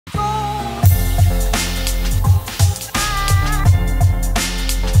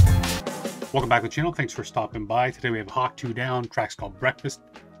Welcome back to the channel. Thanks for stopping by. Today we have Hock Tu Down. Track's called Breakfast.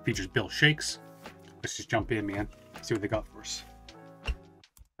 Features Bill Shakes. Let's just jump in, man. See what they got for us.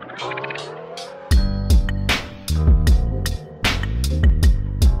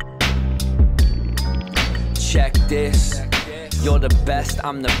 Check this. You're the best,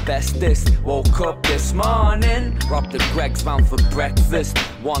 I'm the bestest. Woke up this morning, robbed the Greg's van for breakfast.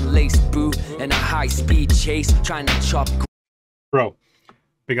 One lace boot and a high-speed chase, trying to chop. Bro,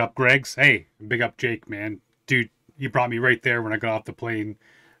 big up Greg's. Hey, big up Jake, man. Dude, you brought me right there when I got off the plane.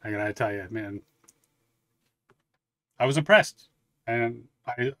 I gotta tell you, man, I was impressed. And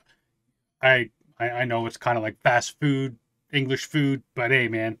I know it's kind of like fast food, English food, but hey,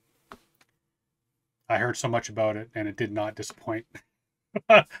 man, I heard so much about it, and it did not disappoint.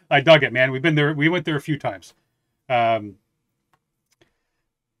 I dug it, man. We've been there. We went there a few times. And,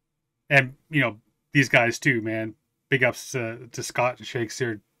 you know, these guys too, man. Big ups to Scott and Shakes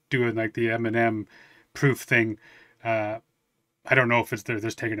here doing like the M&M proof thing. I don't know if it's they're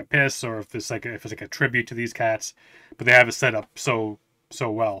just taking a piss or if it's like a tribute to these cats, but they have it set up so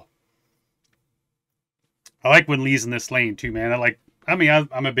well. I like when Lee's in this lane too, man.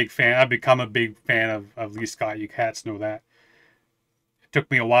 I'm a big fan. I've become a big fan of Lee Scott. You cats know that. It took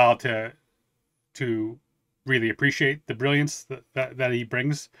me a while to really appreciate the brilliance that he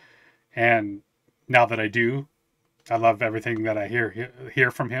brings. And now that I do, I love everything that I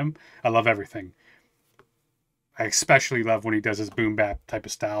hear from him. I love everything. I especially love when he does his boom bap type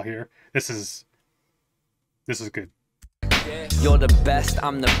of style here. This is good. You're the best,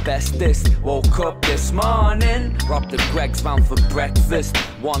 I'm the bestest. Woke up this morning, robbed the Greg's van for breakfast.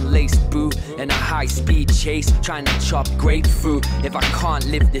 One lace boot and a high-speed chase, trying to chop grapefruit. If I can't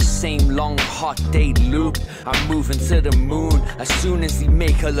live this same long hot day loop, I'm moving to the moon as soon as he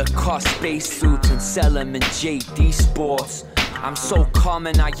make a Lacoste spacesuit and sell them in JD Sports. I'm so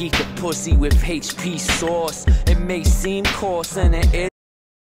common, I eat the pussy with HP sauce. It may seem coarse and it is.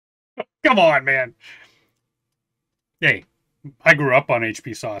 Come on, man. Hey, I grew up on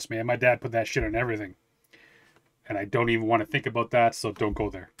HP sauce, man. My dad put that shit on everything. And I don't even want to think about that, so don't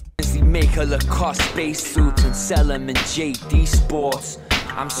go there. He make a Lacoste spacesuit and sell them in JD Sports.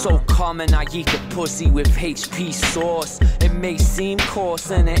 I'm so common, I eat the pussy with HP sauce. It may seem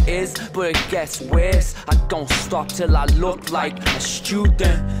coarse and it is, but it gets worse. I don't stop till I look like a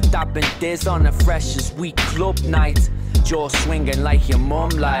student. Dabbing this on a freshest week club night. Jaw swinging like your mom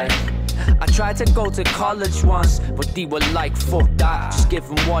like. I tried to go to college once, but they were like, fuck that, just give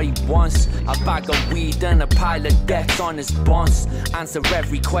him what he wants. A bag of weed and a pile of debts on his buns. Answer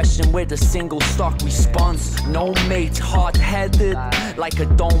every question with a single stock response. No mate, hard-headed, like a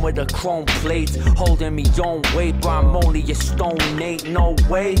dome with a chrome plate. Holding me own weight, but I'm only a stone 8, no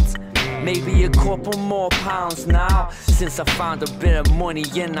weight. Maybe a couple more pounds now, since I found a bit of money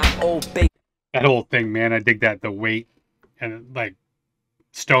in that old bait. That whole thing, man, I dig that, the weight, and like,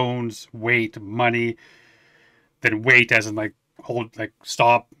 stones, weight, money, then weight as in like hold, like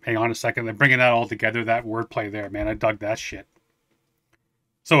stop, hang on a second, then bringing that all together, that wordplay there, man, I dug that shit.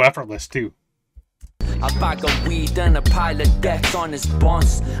 So effortless too. A bag of weed and a pile of debts on his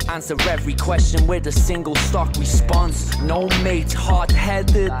buns. Answer every question with a single stock response. No mate,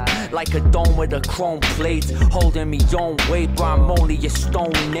 hard-headed, like a dome with a chrome plate. Holding me own weight, but I'm only a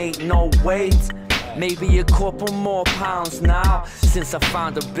stone 8, no weight. Maybe a couple more pounds now, since I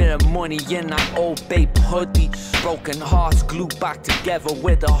found a bit of money in that old babe hoodie. Broken hearts glued back together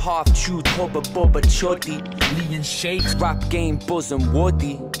with a half-chewed hubba bubba chuddy. Lee and Shakes, rap game buzzing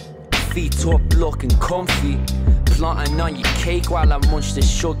woody. Feet up looking comfy, plotting on your cake while I munch the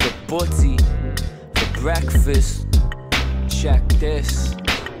sugar butty. For breakfast, check this.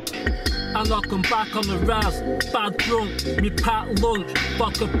 I knock 'em back on the raz, bad drunk, me pack lunch,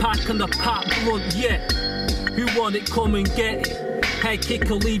 vodka pack and a pack blunt, yeah. Who want it, come and get it. Head kick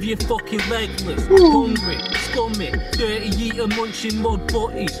will leave you fucking legless. Hungry, scummy, dirty eating, munching mud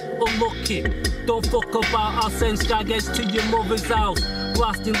butties, unlucky. Don't fuck about, I'll send skagheads to your mother's house.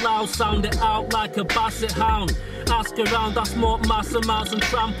 Blasting loud, sound it out like a basset hound. Ask around, I smoke mass amounts and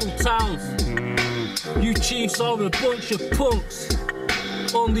trample towns. You chiefs are a bunch of punks.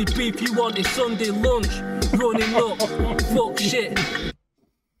 Only beef you want is Sunday lunch. Running up, fuck shit.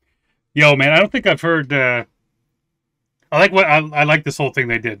 Yo, man, I don't think I've heard. I like this whole thing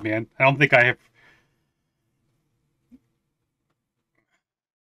they did, man. I don't think I have.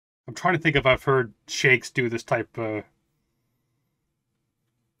 I'm trying to think if I've heard Shakes do this type of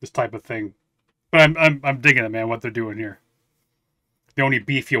thing, but I'm digging it, man. What they're doing here. The only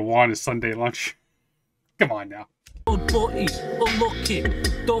beef you want is Sunday lunch. Come on now. Butties, unlucky.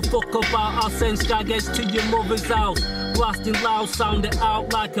 Don't fuck about, I'll send skagheads to your mother's house. Blasting loud, sound it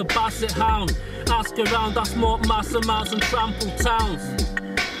out like a basset hound. Ask around, I smoke mass amounts and trample towns.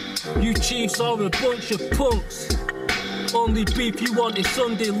 You chiefs are a bunch of punks. Only beef you want is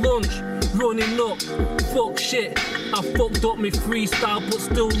Sunday lunch. Running up, fuck shit. I fucked up my freestyle but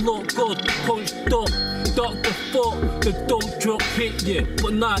still look good. Punched up, Dr. Fuck, the dump truck hit you.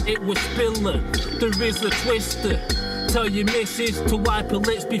 But nah, it was Spiller, the Rizzler Twister. Tell your missus to wipe her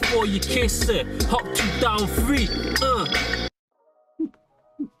lips before you kiss her. Hock Tu Down free,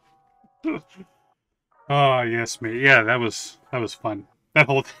 Oh yes, mate. Yeah, that was fun. That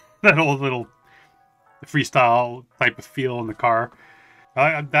whole little freestyle type of feel in the car.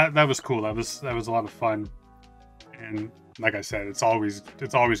 That was cool. That was a lot of fun. And like I said, it's always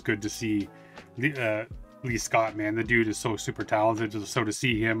good to see Lee Scott, man. The dude is so super talented. So to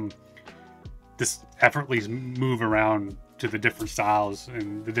see him just effortlessly move around to the different styles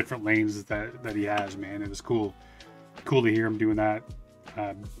and the different lanes that he has, man, it was cool. Cool to hear him doing that.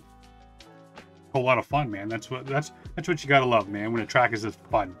 A whole lot of fun, man. That's what you gotta love, man. When a track is just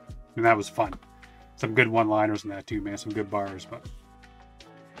fun, and that was fun. Some good one-liners in that too, man. Some good bars, but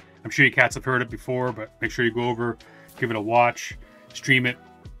I'm sure you cats have heard it before. But make sure you go over, give it a watch, stream it,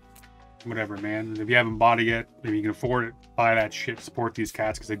 whatever, man. And if you haven't bought it yet, maybe you can afford it, buy that shit, support these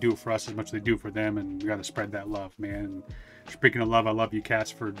cats because they do it for us as much as they do for them, and we gotta spread that love, man. And speaking of love, I love you cats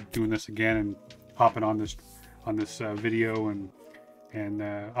for doing this again and hopping on this video, and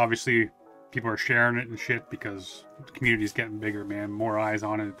obviously people are sharing it and shit because the community is getting bigger, man. More eyes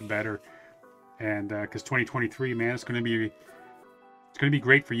on it, the better. And because 2023, man, it's gonna be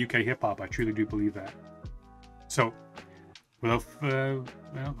great for UK hip hop. I truly do believe that. So, without well,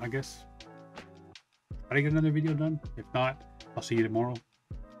 I guess I get another video done. If not, I'll see you tomorrow.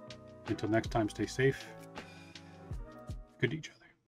 Until next time, stay safe. Good to each other.